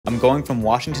I'm going from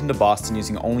Washington to Boston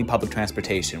using only public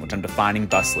transportation, which I'm defining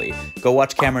busly. Go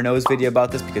watch Cameron O's video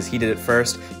about this because he did it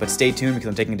first, but stay tuned because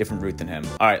I'm taking a different route than him.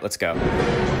 All right, let's go.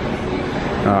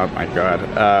 Oh my God.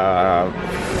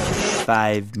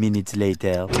 5 minutes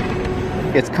later.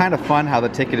 It's kind of fun how the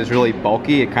ticket is really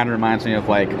bulky. It kind of reminds me of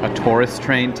like a tourist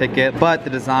train ticket, but the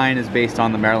design is based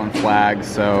on the Maryland flag,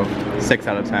 so 6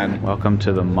 out of 10. Welcome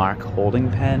to the Mark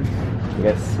holding pen. I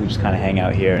guess we just kind of hang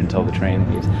out here until the train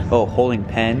leaves. Oh, holding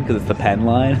pen, because it's the pen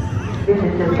line. This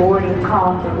is the boarding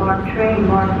call for Mark Train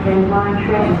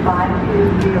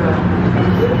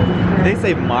 520. They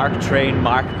say Mark train,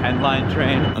 Mark pen line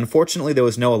train. Unfortunately, there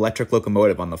was no electric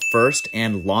locomotive on the first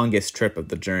and longest trip of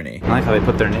the journey. I like how they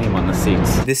put their name on the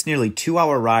seats. This nearly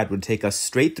 2-hour ride would take us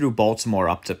straight through Baltimore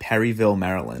up to Perryville,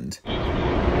 Maryland.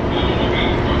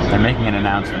 They're making an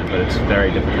announcement, but it's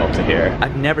very difficult to hear.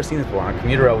 I've never seen this before. On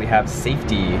Commuter Rail, we have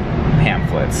safety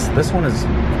pamphlets. This one is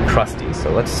crusty,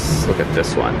 so let's look at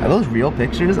this one. Are those real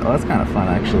pictures? Oh, that's kind of fun,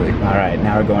 actually. All right,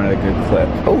 now we're going to a good clip.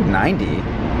 Oh, 90.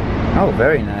 Oh,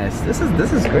 very nice. This is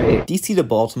great. DC to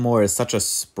Baltimore is such a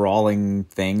sprawling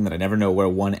thing that I never know where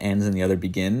one ends and the other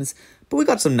begins. But we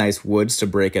got some nice woods to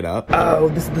break it up. Oh,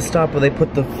 this is the stop where they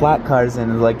put the flat cars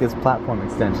in like this platform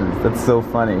extensions. That's so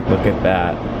funny. Look at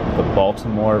that. The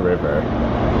Baltimore River.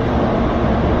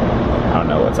 I don't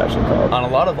know what it's actually called. On a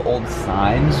lot of old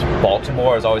signs,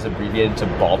 Baltimore is always abbreviated to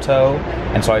Balto,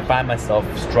 and so I find myself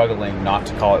struggling not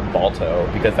to call it Balto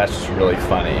because that's just really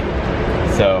funny.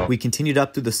 So we continued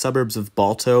up through the suburbs of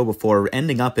Balto before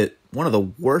ending up at one of the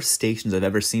worst stations I've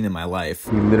ever seen in my life.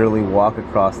 We literally walk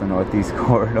across the Northeast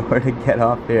Corridor to get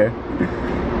off here.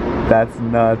 That's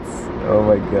nuts. Oh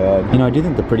my God. You know, I do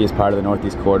think the prettiest part of the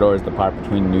Northeast Corridor is the part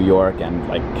between New York and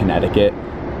like Connecticut,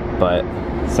 but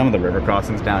some of the river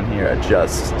crossings down here are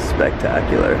just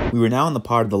spectacular. We were now on the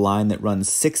part of the line that runs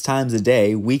 6 times a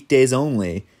day, weekdays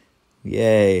only.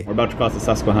 Yay. We're about to cross the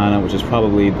Susquehanna, which is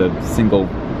probably the single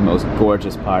most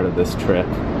gorgeous part of this trip.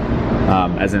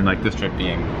 As in like this trip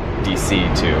being DC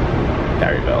to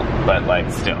Perryville, but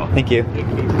like still. Thank you.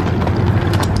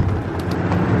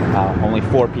 Only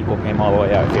 4 people came all the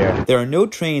way out here. There are no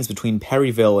trains between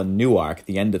Perryville and Newark,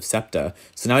 the end of SEPTA,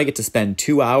 so now I get to spend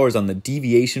 2 hours on the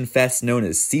deviation fest known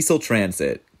as Cecil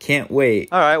Transit. Can't wait.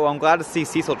 All right, well, I'm glad to see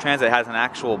Cecil Transit has an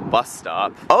actual bus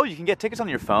stop. Oh, you can get tickets on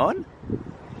your phone?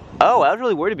 Oh, I was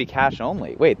really worried it'd be cash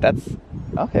only. Wait, that's...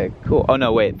 Okay, cool. Oh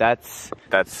no, wait, that's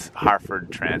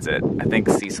Hartford Transit. I think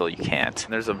Cecil you can't.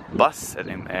 There's a bus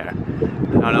sitting there.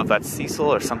 I don't know if that's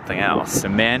Cecil or something else.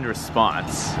 Demand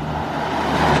response.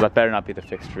 So that better not be the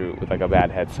fixed route with like a bad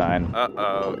head sign.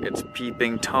 Uh-oh, it's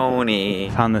Peeping Tony.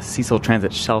 Found the Cecil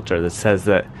Transit shelter that says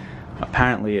that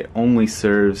apparently it only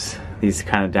serves these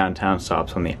kind of downtown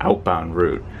stops on the outbound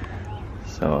route.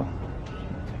 So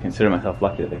I consider myself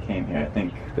lucky that they came here. I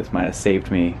think this might have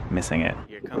saved me missing it.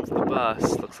 Here comes the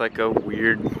bus. Looks like a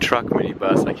weird truck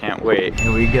minibus. I can't wait.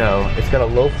 Here we go. It's got a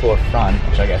low floor front,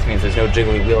 which I guess means there's no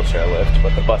jiggly wheelchair lift,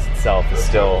 but the bus itself is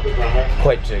still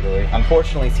quite jiggly.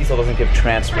 Unfortunately, Cecil doesn't give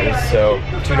transfers, so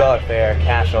 $2 fare,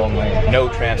 cash only, no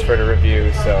transfer to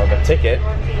review, so the ticket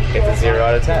gets a 0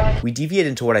 out of 10. We deviated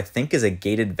into what I think is a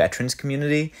gated veterans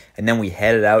community, and then we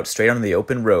headed out straight onto the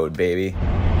open road, baby.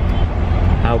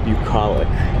 How bucolic.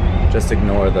 Just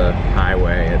ignore the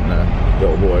highway and the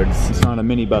billboards. It's not a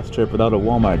minibus trip without a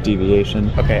Walmart deviation.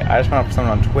 Okay, I just found out from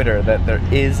someone on Twitter that there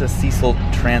is a Cecil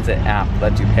Transit app that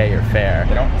lets you pay your fare.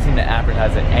 They don't seem to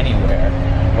advertise it anywhere,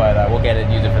 but we'll get it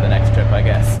and use it for the next trip, I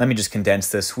guess. Let me just condense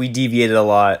this. We deviated a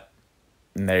lot,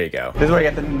 and there you go. This is where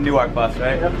you get the Newark bus,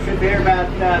 right? Yep, should be here about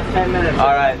 10 minutes.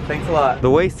 All right, thanks a lot.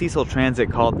 The way Cecil Transit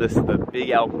called this the Big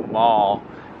Elk Mall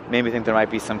made me think there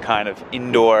might be some kind of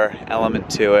indoor element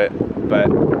to it, but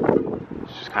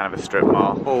it's just kind of a strip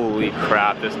mall. Holy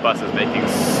crap, this bus is making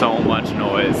so much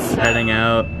noise. Heading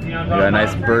out, we got a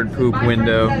nice bird poop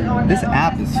window. This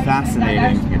app is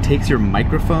fascinating. It takes your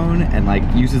microphone and like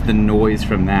uses the noise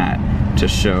from that to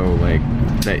show like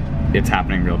that it's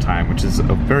happening real time, which is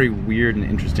a very weird and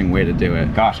interesting way to do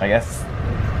it. Gosh, I guess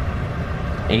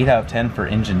 8 out of 10 for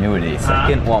ingenuity.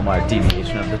 Second Walmart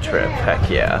deviation of the trip. Heck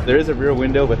yeah. There is a rear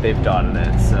window, but they've done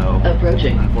it, so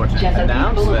Approaching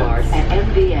Chesapeake Boulevard at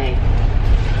MVA.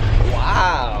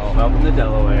 Wow. Welcome to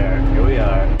Delaware. Here we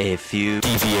are. A few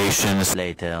deviations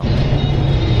later.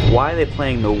 Why are they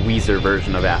playing the Weezer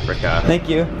version of Africa? Thank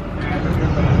you.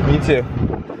 Me too.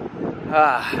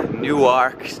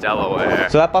 Newark, Delaware.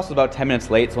 So that bus was about 10 minutes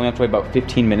late, so we only have to wait about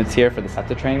 15 minutes here for the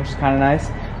SEPTA train, which is kind of nice.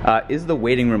 Is the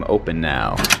waiting room open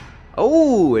now?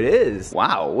 Oh, it is.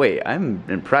 Wow, wait, I'm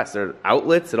impressed. There are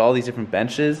outlets at all these different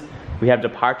benches. We have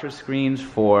departure screens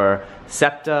for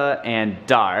SEPTA and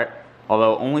DART,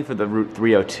 Although only for the Route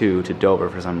 302 to Dover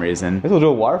for some reason. Maybe we'll do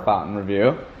a water fountain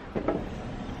review.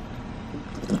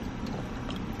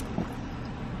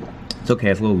 It's okay,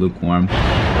 it's a little lukewarm.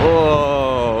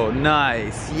 Oh,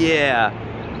 nice, yeah.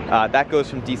 That goes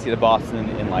from DC to Boston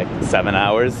in like 7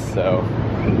 hours, so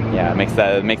yeah, it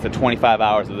makes the 25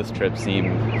 hours of this trip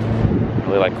seem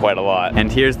really like quite a lot. And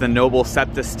here's the noble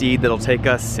SEPTA steed that'll take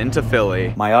us into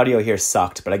Philly. My audio here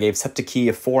sucked, but I gave SEPTA Key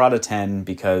a 4 out of 10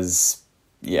 because,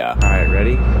 yeah. All right,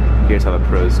 ready? Here's how the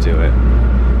pros do it.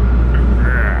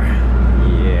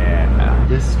 Yeah.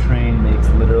 This train makes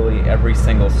literally every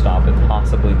single stop it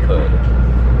possibly could.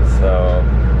 So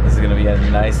this is gonna be a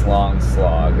nice long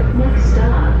slog. Next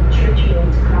stop,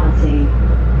 Churchfield Crossing.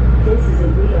 This is a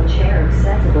wheelchair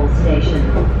accessible station.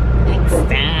 Next stop.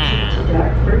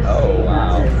 Oh,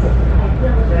 wow. At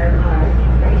Delaware Park,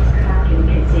 Racecraft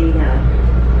Casino.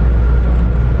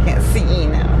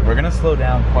 Casino. We're gonna slow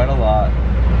down quite a lot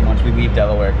once we leave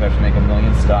Delaware because I have to make a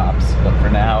million stops. But for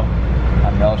now,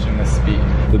 I'm relishing the speed.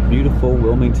 The beautiful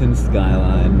Wilmington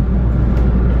skyline.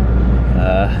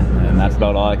 And that's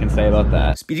about all I can say about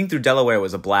that. Speeding through Delaware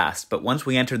was a blast, but once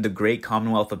we entered the great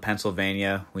Commonwealth of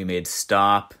Pennsylvania, we made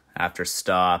stop after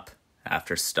stop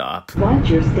after stop. Watch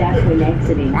your step when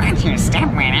exiting. Watch your step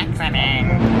when exiting.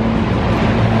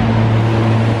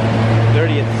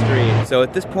 30th Street. So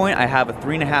at this point, I have a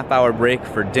 3.5-hour break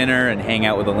for dinner and hang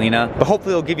out with Alina. But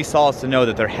hopefully it'll give you solace to know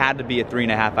that there had to be a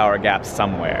 3.5-hour gap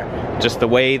somewhere. Just the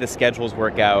way the schedules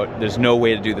work out, there's no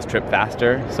way to do this trip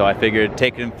faster. So I figured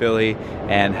take it in Philly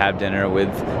and have dinner with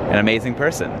an amazing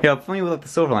person. Yeah, funny with like the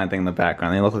Silverline thing in the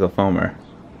background. They look like a foamer.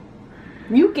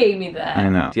 You gave me that. I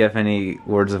know. Do you have any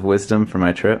words of wisdom for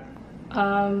my trip?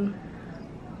 Don't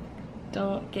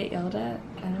get yelled at.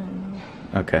 I don't know.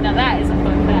 Okay. Now that is a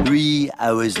fun fact. 3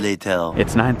 hours later.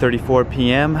 It's 9:34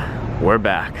 p.m. We're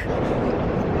back.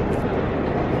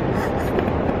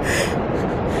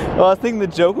 Well, I was thinking the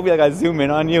joke would be like I zoom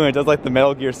in on you and it does like the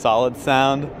Metal Gear Solid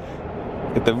sound.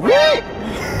 Get the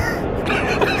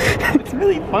It's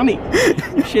really funny.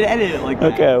 You should edit it like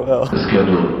that. Okay, well.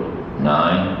 Schedule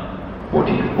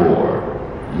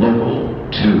 9:44. Local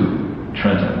 2,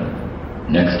 Trenton.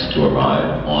 Next to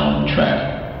arrive on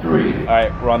track 3.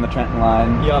 Alright, we're on the Trenton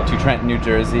line. Yup. To Trenton, New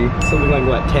Jersey. Something like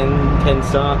what, 10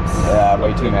 stops? Yeah,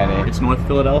 way too many. It's North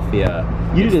Philadelphia.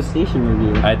 You did a station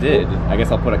review. I did. I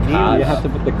guess I'll put a card. You have to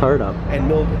put the card up. And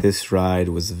no. This ride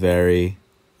was very,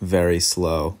 very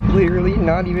slow. Literally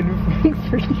not even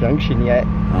for Junction yet.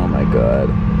 Oh my god.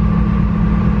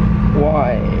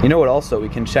 Why? You know what also? We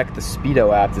can check the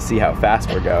Speedo app to see how fast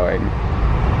we're going.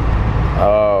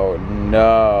 Oh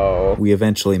no. We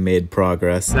eventually made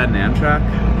progress. Is that an Amtrak?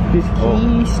 This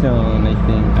Keystone, I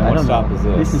think. And what stop is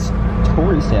this? This is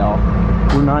Torresdale.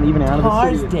 We're not even out of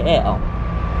the city. Torresdale.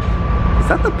 Is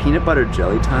that the peanut butter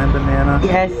jelly time banana?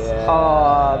 Yes.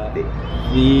 Yeah.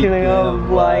 Beacon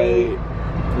of light.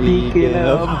 Beacon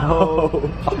of hope.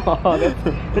 Oh,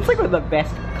 that's like one of the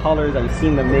best colors I've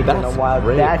seen them make in a while.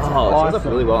 Great. That's It awesome. shows up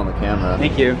really well on the camera.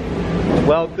 Thank you.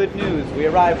 Well, good news. We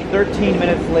arrived 13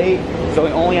 minutes late, so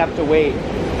we only have to wait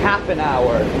half an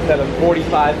hour instead of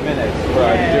 45 minutes for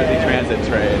our New Jersey Transit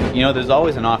train. You know, there's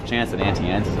always an off chance that Auntie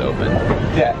Anne's is open.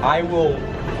 Yeah, I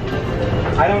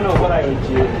don't know what I would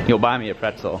do. You'll buy me a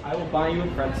pretzel. I will buy you a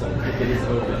pretzel if it is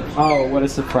open. Oh, what a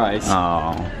surprise.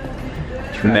 Oh.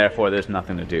 And therefore, there's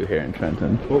nothing to do here in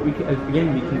Trenton. Well, we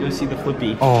can go see the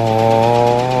Flippy.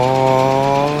 Oh,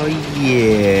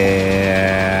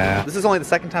 yeah. This is only the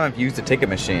second time I've used a ticket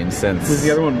machine since... Was the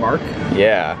other one Mark?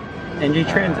 Yeah. NJ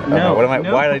Transit. No. What am I...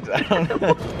 No. Why did I don't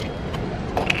know.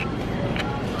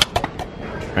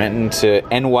 Trenton to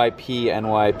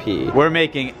NYP. We're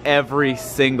making every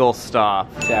single stop.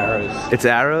 It's Arrows. It's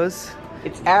Arrows?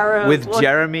 It's Arrows. With Look.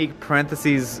 Jeremy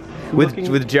parentheses...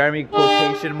 With Jeremy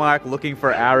quotation mark looking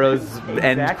for arrows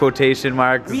end quotation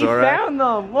mark. We Zora. found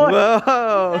them. Look.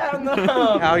 Whoa! We found them.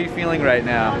 How are you feeling right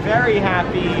now? Very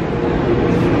happy.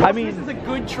 I mean, this is a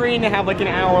good train to have like an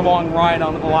hour-long ride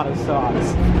on with a lot of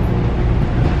stops.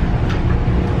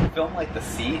 Film like the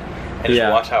seat and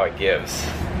just watch how it gives.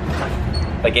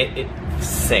 Like it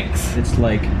sinks. It's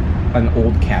like an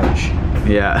old couch.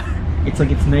 Yeah. It's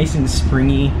like it's nice and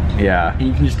springy. Yeah. And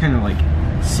you can just kind of like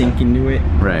sink into it.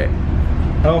 Right.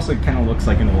 It also kind of looks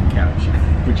like an old couch,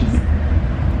 which is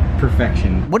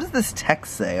perfection. What does this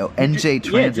text say? Oh, NJ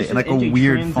Transit in like NJ a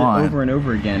weird Transit font. over and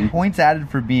over again. Points added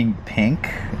for being pink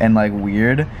and like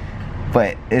weird,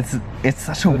 but it's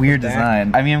such a weird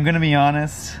design. I mean, I'm gonna be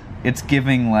honest. It's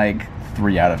giving like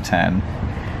 3 out of 10.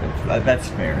 That's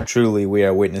fair. Truly, we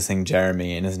are witnessing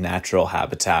Jeremy in his natural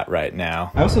habitat right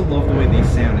now. I also love the way these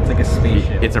sound. It's like a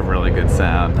spaceship. It's a really good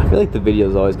sound. I feel like the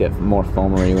videos always get more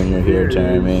foamery when you're here,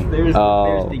 Jeremy. There's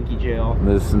Dinky Jail.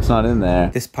 It's not in there.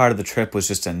 This part of the trip was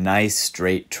just a nice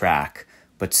straight track,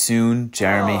 but soon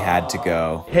Jeremy had to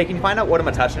go. Hey, can you find out what a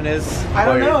Metuchen is? I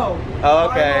don't know. Oh,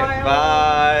 okay,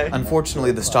 bye.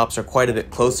 Unfortunately, the stops are quite a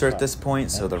bit closer at this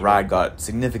point, so the ride got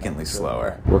significantly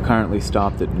slower. We're currently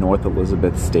stopped at North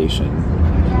Elizabeth Station.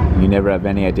 You never have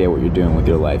any idea what you're doing with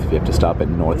your life if you have to stop at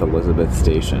North Elizabeth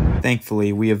Station.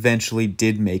 Thankfully, we eventually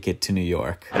did make it to New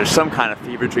York. There's some kind of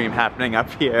fever dream happening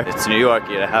up here. It's New York,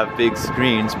 you have big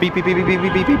screens. Beep, beep, beep, beep, beep,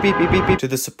 beep, beep, beep, beep, beep, beep. To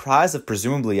the surprise of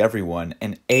presumably everyone,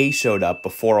 an A showed up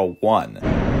before a 1.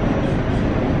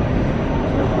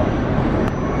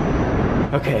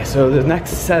 Okay, so the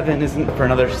next 7 isn't for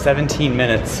another 17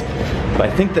 minutes, but I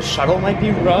think the shuttle might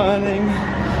be running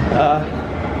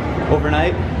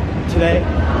overnight today.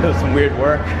 It was some weird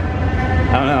work.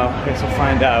 I don't know, I guess we'll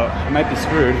find out. I might be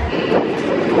screwed.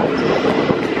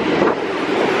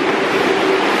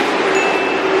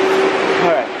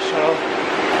 Alright, shuttle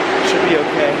should be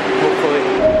okay, hopefully.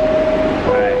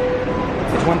 Alright,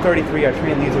 it's 1:33, our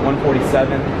train leaves at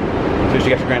 1:47. So we should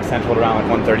get to Grand Central at around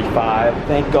like 1:35.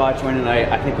 Thank God joining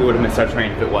tonight. I think we would have missed our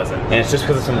train if it wasn't. And it's just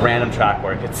because of some random track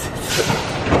work. It's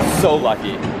so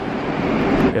lucky.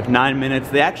 We have 9 minutes.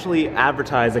 They actually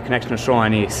advertise a connection to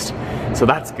Shoreline East, so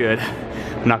that's good.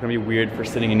 I'm not gonna be weird for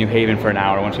sitting in New Haven for an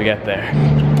hour once we get there.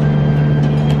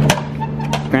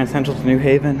 Grand Central to New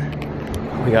Haven.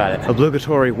 We got it.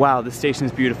 Obligatory, wow, this station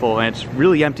is beautiful, and it's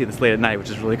really empty this late at night, which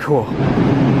is really cool.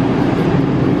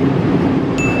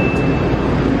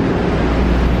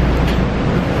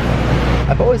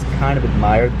 I've always kind of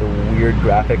admired the weird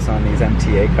graphics on these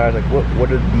MTA cars. Like,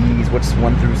 what are these? What's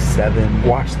 1 through 7?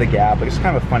 Watch the gap. Like, it's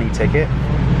kind of a funny ticket.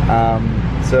 Yeah,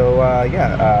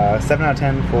 7 out of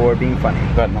 10 for being funny.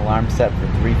 Got an alarm set for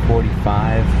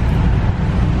 3:45.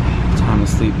 Time to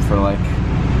sleep for like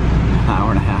an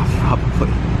hour and a half,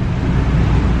 probably.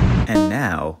 And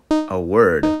now, a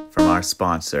word from our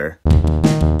sponsor.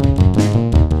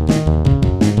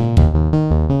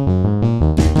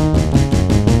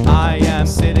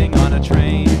 Sitting on a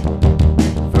train,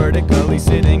 vertically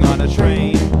sitting on a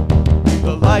train.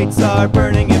 The lights are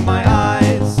burning in my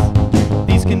eyes.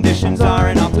 These conditions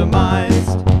aren't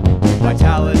optimized.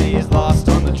 Vitality is lost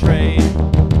on the train.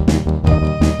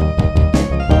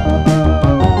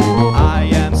 I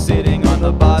am sitting on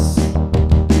the bus,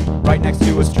 right next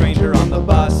to a stranger on the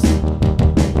bus.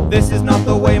 This is not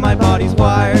the way my body's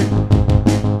wired.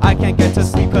 I can't get to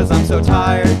sleep cause I'm so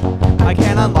tired. I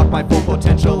can't unlock my full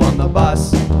potential on the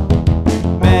bus.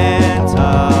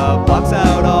 Manta blocks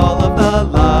out all of the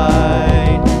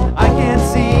light. I can't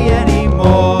see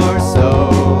anymore,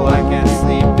 so I can't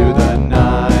sleep through the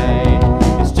night.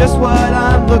 It's just what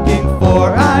I'm looking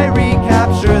for. I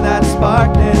recapture that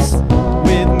sparkness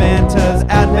with Manta's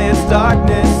advanced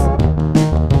darkness.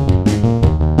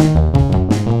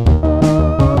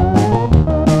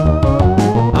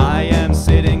 I am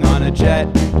sitting on a jet,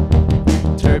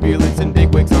 turbulence and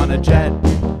bigwigs on a jet,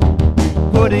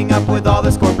 putting up with all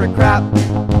this corporate crap.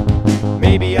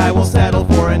 Maybe I will settle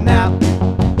for a nap.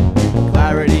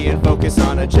 Clarity and focus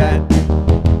on a jet.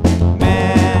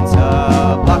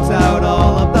 Manta blocks out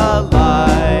all of the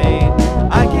light.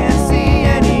 I can't see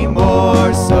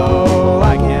anymore, so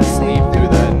I can't sleep through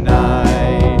the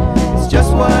night. It's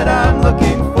just what I'm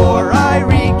looking for. I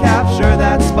recapture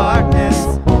that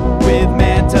sparkness with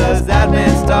Manta's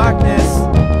advanced darkness.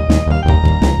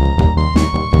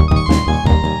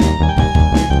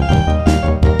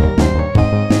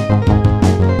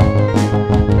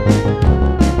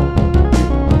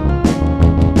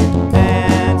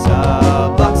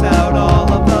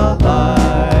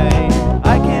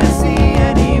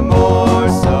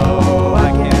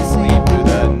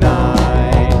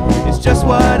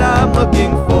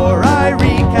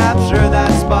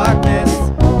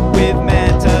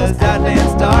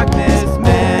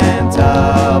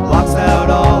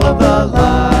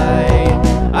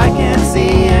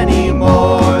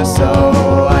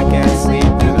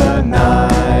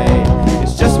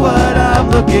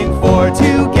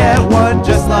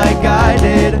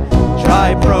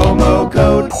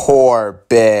 Poor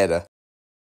bid.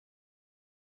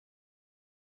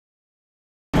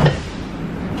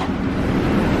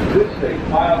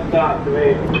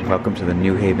 Welcome to the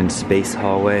New Haven Space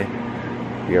Hallway.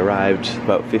 We arrived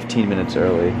about 15 minutes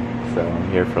early, so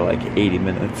I'm here for like 80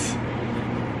 minutes.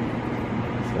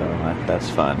 So that's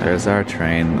fun. There's our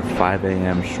train, 5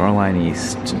 a.m. Shoreline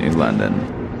East to New London.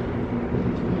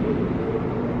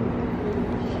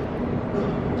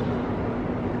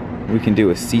 we can do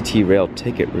a CT Rail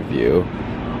ticket review.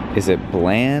 Is it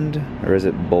bland or is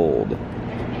it bold?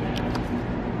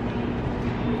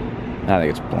 I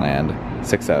think it's bland.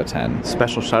 6 out of 10.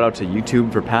 Special shout out to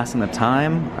YouTube for passing the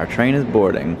time. Our train is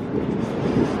boarding.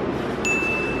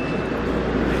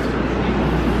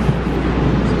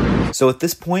 So at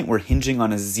this point, we're hinging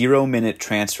on a 0-minute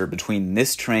transfer between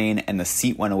this train and the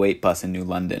Seat 108 bus in New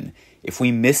London. If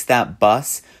we miss that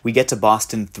bus, we get to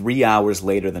Boston 3 hours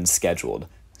later than scheduled.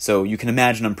 So you can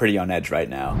imagine I'm pretty on edge right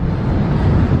now.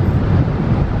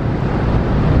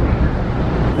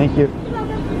 Thank you.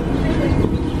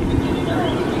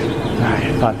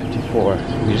 Alright,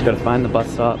 5:54. We just gotta find the bus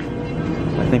stop.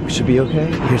 I think we should be okay.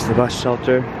 Here's the bus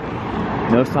shelter.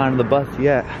 No sign of the bus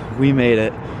yet. We made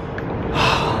it.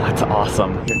 That's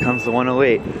awesome. Here comes the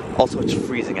 108. Also, it's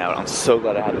freezing out. I'm so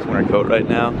glad I have this winter coat right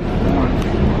now.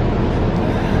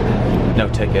 No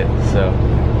ticket, so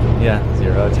yeah,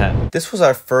 0 out of 10. This was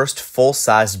our first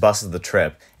full-sized bus of the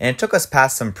trip, and it took us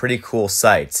past some pretty cool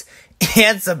sights.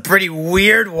 And some pretty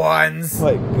weird ones.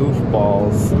 Like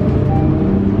goofballs.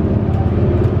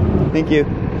 Thank you.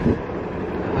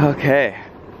 Okay.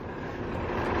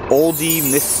 Oldie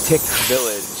Mystic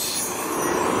Village.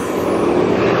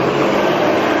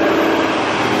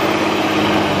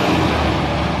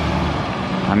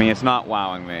 I mean, it's not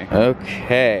wowing me.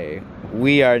 Okay.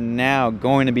 We are now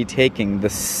going to be taking the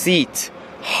Seat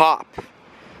Hop,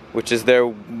 which is their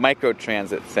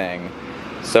microtransit thing.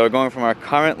 So we're going from our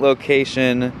current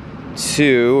location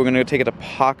to, we're gonna take it to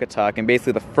Pawcatuck, and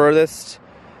basically the furthest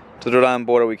to the Rhode Island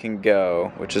border we can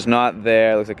go, which is not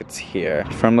there, looks like it's here.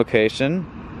 From location,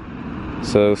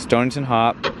 so Stonington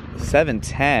Hop,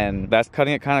 7:10. That's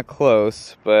cutting it kind of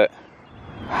close, but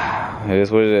it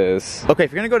is what it is. Okay,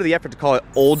 if you're gonna go to the effort to call it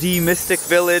Oldie Mystic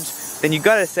Village, then you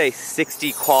gotta say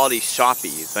 60 quality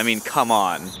shoppies. I mean, come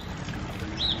on.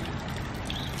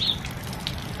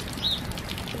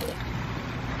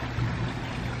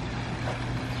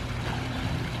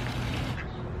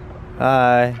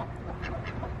 Hi.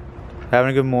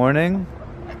 Having a good morning?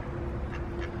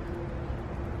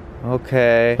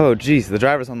 Okay. Oh geez, the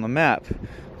driver's on the map.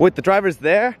 Wait, the driver's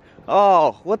there?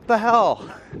 Oh, what the hell?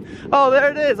 Oh,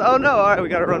 there it is. Oh no, alright, we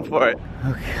gotta run for it.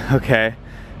 Okay.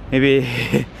 Maybe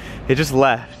it just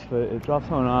left, but it dropped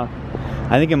someone off.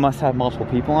 I think it must have multiple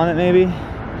people on it, maybe.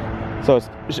 So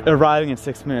it's arriving in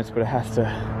 6 minutes, but it has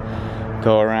to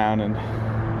go around and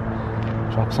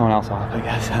drop someone else off, I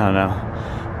guess. I don't know.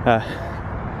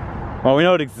 Well, we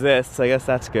know it exists, I guess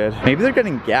that's good. Maybe they're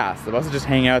getting gas. The bus is just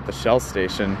hanging out at the Shell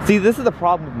station. See, this is the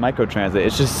problem with microtransit.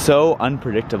 It's just so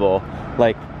unpredictable.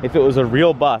 Like, if it was a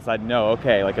real bus, I'd know,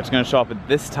 okay, like it's gonna show up at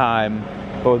this time.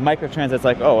 But with microtransit, it's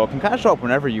like, oh, it can kind of show up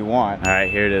whenever you want. All right,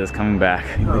 here it is, coming back.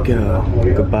 Here we go.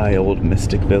 Goodbye, Old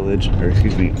Mystic Village, or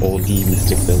excuse me, Oldie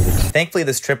Mystic Village. Thankfully,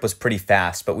 this trip was pretty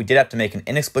fast, but we did have to make an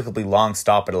inexplicably long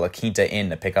stop at a La Quinta Inn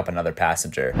to pick up another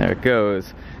passenger. There it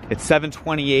goes. It's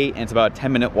 7:28, and it's about a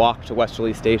 10-minute walk to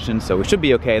Westerly Station, so we should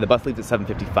be okay. The bus leaves at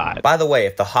 7:55. By the way,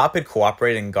 if the Hop had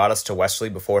cooperated and got us to Westerly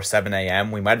before 7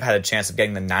 a.m., we might have had a chance of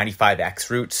getting the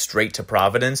 95X route straight to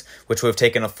Providence, which would have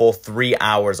taken a full 3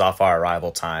 hours off our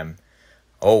arrival time.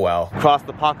 Oh well. Across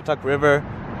the Pawcatuck River,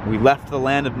 we left the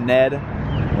land of Ned.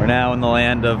 We're now in the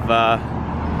land of,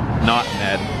 not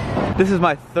Ned. This is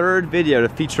my third video to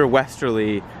feature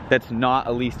Westerly that's not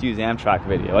a least used Amtrak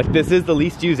video. Like, this is the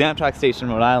least used Amtrak station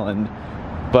in Rhode Island,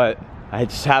 but I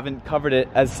just haven't covered it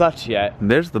as such yet.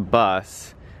 There's the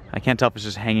bus. I can't tell if it's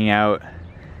just hanging out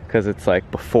because it's like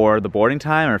before the boarding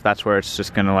time, or if that's where it's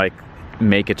just gonna like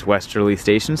make its Westerly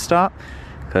station stop,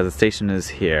 because the station is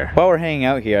here. While we're hanging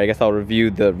out here, I guess I'll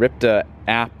review the RIPTA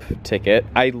app ticket.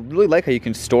 I really like how you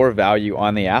can store value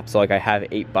on the app, so like I have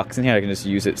 $8 in here, I can just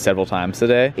use it several times a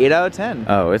day. 8 out of 10.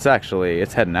 Oh, it's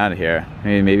heading out of here.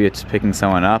 Maybe it's picking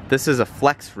someone up. This is a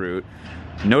flex route,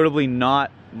 notably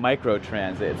not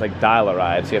microtransit. It's like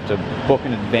dial-a-ride, so you have to book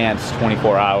in advance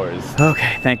 24 hours.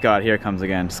 Okay, thank God, here it comes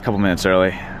again, just a couple minutes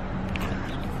early.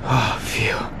 Oh,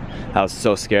 phew. I was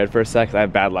so scared for a sec. I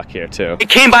have bad luck here too. It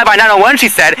came by 901, she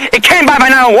said. It came by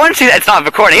 901, she said. It's not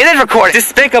recording. It is recording.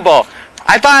 Despicable.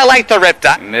 I thought I liked the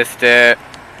RIPTA. Missed it.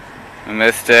 I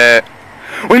missed it.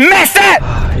 We missed it!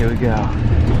 Here we go.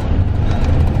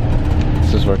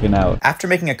 This is working out. After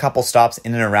making a couple stops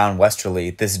in and around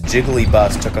Westerly, this jiggly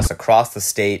bus took us across the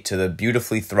state to the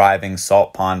beautifully thriving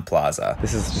Salt Pond Plaza.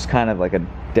 This is just kind of like a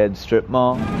dead strip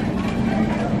mall.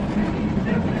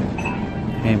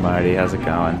 Hey Marty, how's it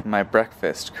going? My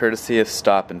breakfast, courtesy of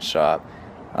Stop and Shop.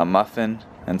 A muffin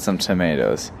and some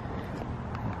tomatoes.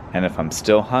 And if I'm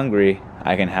still hungry,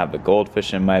 I can have the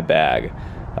goldfish in my bag.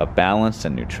 a balanced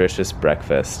and nutritious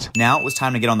breakfast. Now it was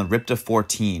time to get on the Ripta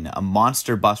 14, a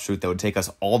monster bus route that would take us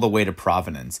all the way to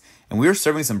Providence. And we were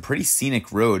serving some pretty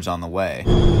scenic roads on the way.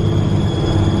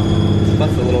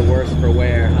 That's a little worse for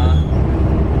wear, huh?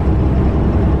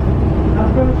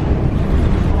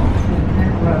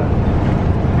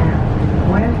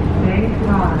 West Bay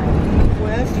Drive.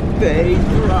 West Bay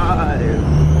Drive.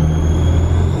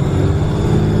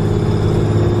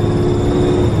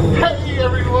 Hey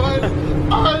everyone,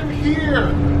 I'm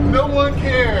here. No one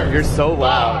cares. You're so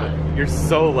loud. You're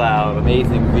so loud.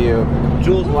 Amazing view.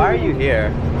 Jules, why are you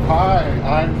here? Hi,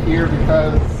 I'm here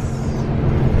because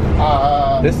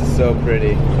This is so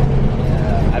pretty.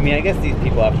 I mean, I guess these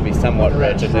people have to be somewhat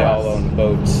rich if they all own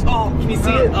boats. Oh, can you see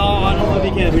it? Oh, I don't know if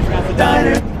you can. We just got the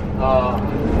diner. Oh,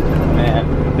 man.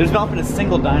 There's not been a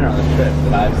single diner on this trip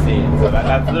that I've seen, so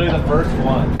that's literally the first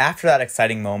one. After that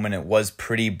exciting moment, it was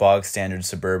pretty bog standard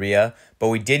suburbia, but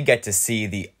we did get to see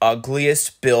the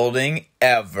ugliest building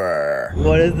ever.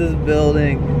 What is this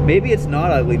building? Maybe it's not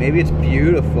ugly. Maybe it's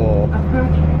beautiful.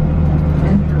 Approaching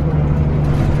Interway.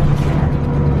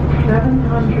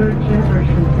 700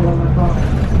 Jefferson Boulevard.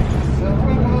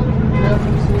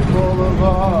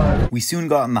 We soon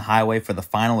got on the highway for the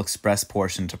final express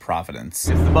portion to Providence.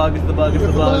 It's the bug, it's the bug, it's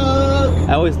the bug.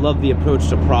 I always love the approach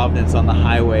to Providence on the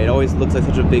highway. It always looks like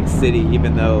such a big city,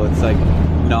 even though it's like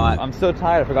not. I'm so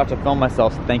tired, I forgot to film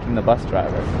myself thanking the bus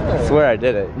driver. I swear I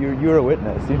did it. You were a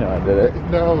witness, you know I did it.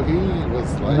 no, he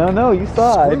was like, No, you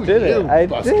saw it. I did it. I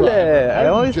bus did driver. it. I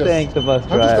always thank the bus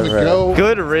driver. I'm just gonna go.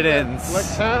 Good riddance. What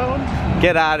town?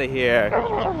 Get out of here.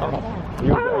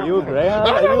 Are you a Greyhound?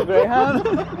 Are you a Greyhound?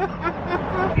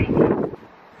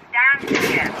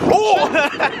 Oh!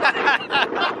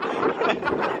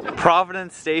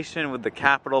 Providence Station with the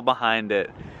Capitol behind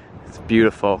it. It's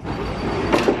beautiful.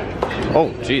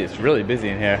 Oh, geez, it's really busy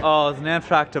in here. Oh, it's an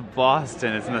Amtrak to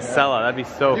Boston. It's in the cellar. That'd be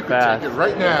so You fast. can take it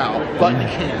right now, but you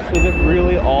can't. Is it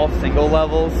really all single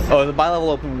levels? Oh, the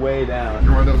bi-level opened way down.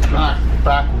 You're one of those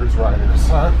backwards riders,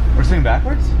 huh? We're swinging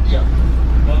backwards? Yeah.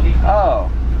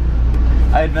 Oh.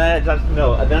 I'm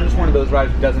just one of those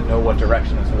riders who doesn't know what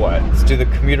direction is what. Let's do the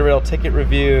commuter rail ticket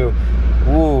review.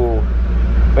 Ooh.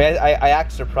 But I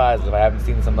act surprised if I haven't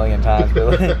seen this a million times.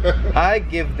 But I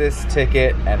give this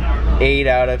ticket an 8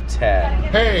 out of 10.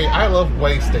 Hey, I love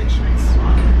way stations.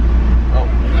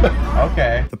 Oh,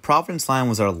 okay. The Providence line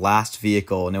was our last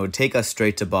vehicle, and it would take us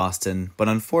straight to Boston. But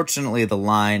unfortunately, the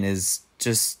line is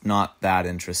just not that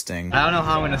interesting. I don't know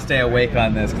how I'm going to stay awake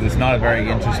on this because it's not a very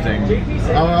interesting.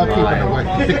 Oh, I'll keep him awake.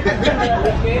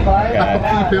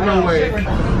 I'll keep him awake.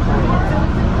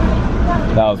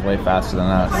 That was way faster than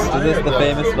us. Is this the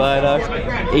famous viaduct?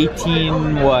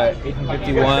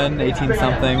 1851, 18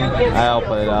 something? I'll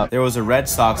put it up. There was a Red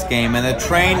Sox game and the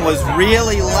train was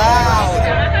really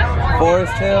loud.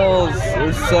 Forest Hills,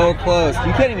 we're so close.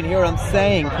 You can't even hear what I'm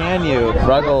saying, can you?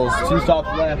 Ruggles, 2 stops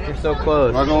left, we're so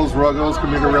close. Ruggles,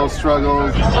 commuter rail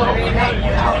struggles. It's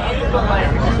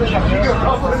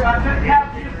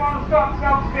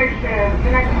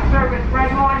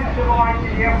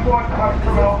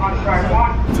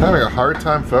having a hard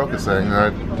time focusing.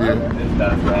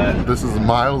 This is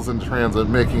Miles in transit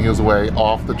making his way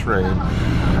off the train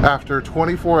after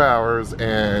 24 hours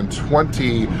and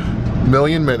 20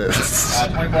 million minutes.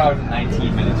 24 hours and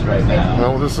 19 minutes right now.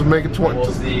 Well, this is making 20.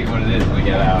 We'll see what it is when we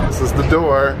get out. This is the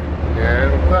door.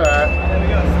 And with that, There we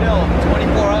go, still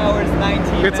 24 hours, 19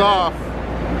 minutes. it's off.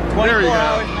 24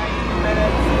 hours, 19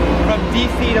 minutes from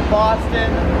DC to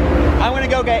Boston. I'm gonna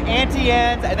go get Auntie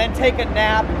Anne's and then take a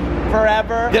nap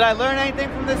forever. Did I learn anything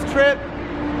from this trip?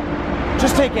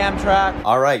 Just take Amtrak.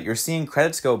 All right, you're seeing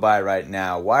credits go by right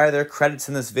now. Why are there credits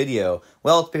in this video?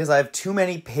 Well, it's because I have too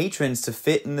many patrons to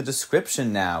fit in the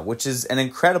description now, which is an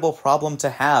incredible problem to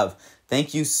have.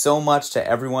 Thank you so much to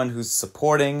everyone who's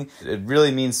supporting. It really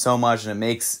means so much, and it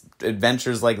makes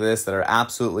adventures like this that are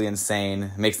absolutely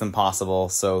insane, it makes them possible.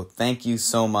 So thank you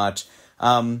so much.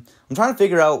 I'm trying to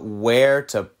figure out where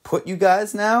to put you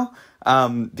guys now,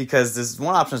 because there's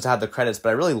one option is to have the credits, but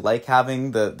I really like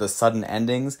having the sudden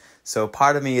endings. So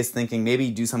part of me is thinking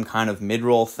maybe do some kind of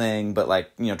mid-roll thing, but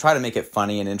like, you know, try to make it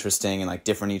funny and interesting and like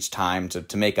different each time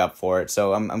to make up for it.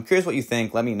 So I'm curious what you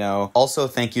think. Let me know. Also,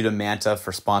 thank you to Manta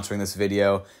for sponsoring this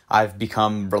video. I've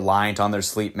become reliant on their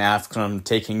sleep masks when I'm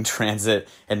taking transit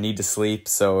and need to sleep.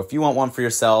 So if you want one for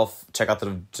yourself, check out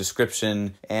the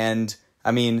description. And I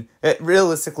mean,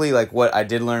 realistically, like what I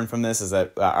did learn from this is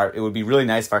that it would be really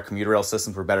nice if our commuter rail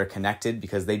systems were better connected,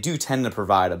 because they do tend to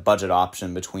provide a budget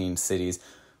option between cities.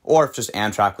 Or if just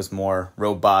Amtrak was more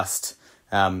robust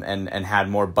and had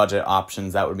more budget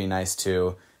options, that would be nice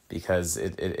too, because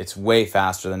it's way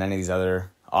faster than any of these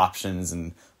other options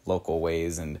and local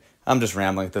ways, and I'm just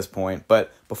rambling at this point.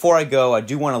 But before I go, I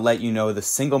do want to let you know the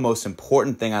single most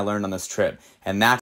important thing I learned on this trip, and that's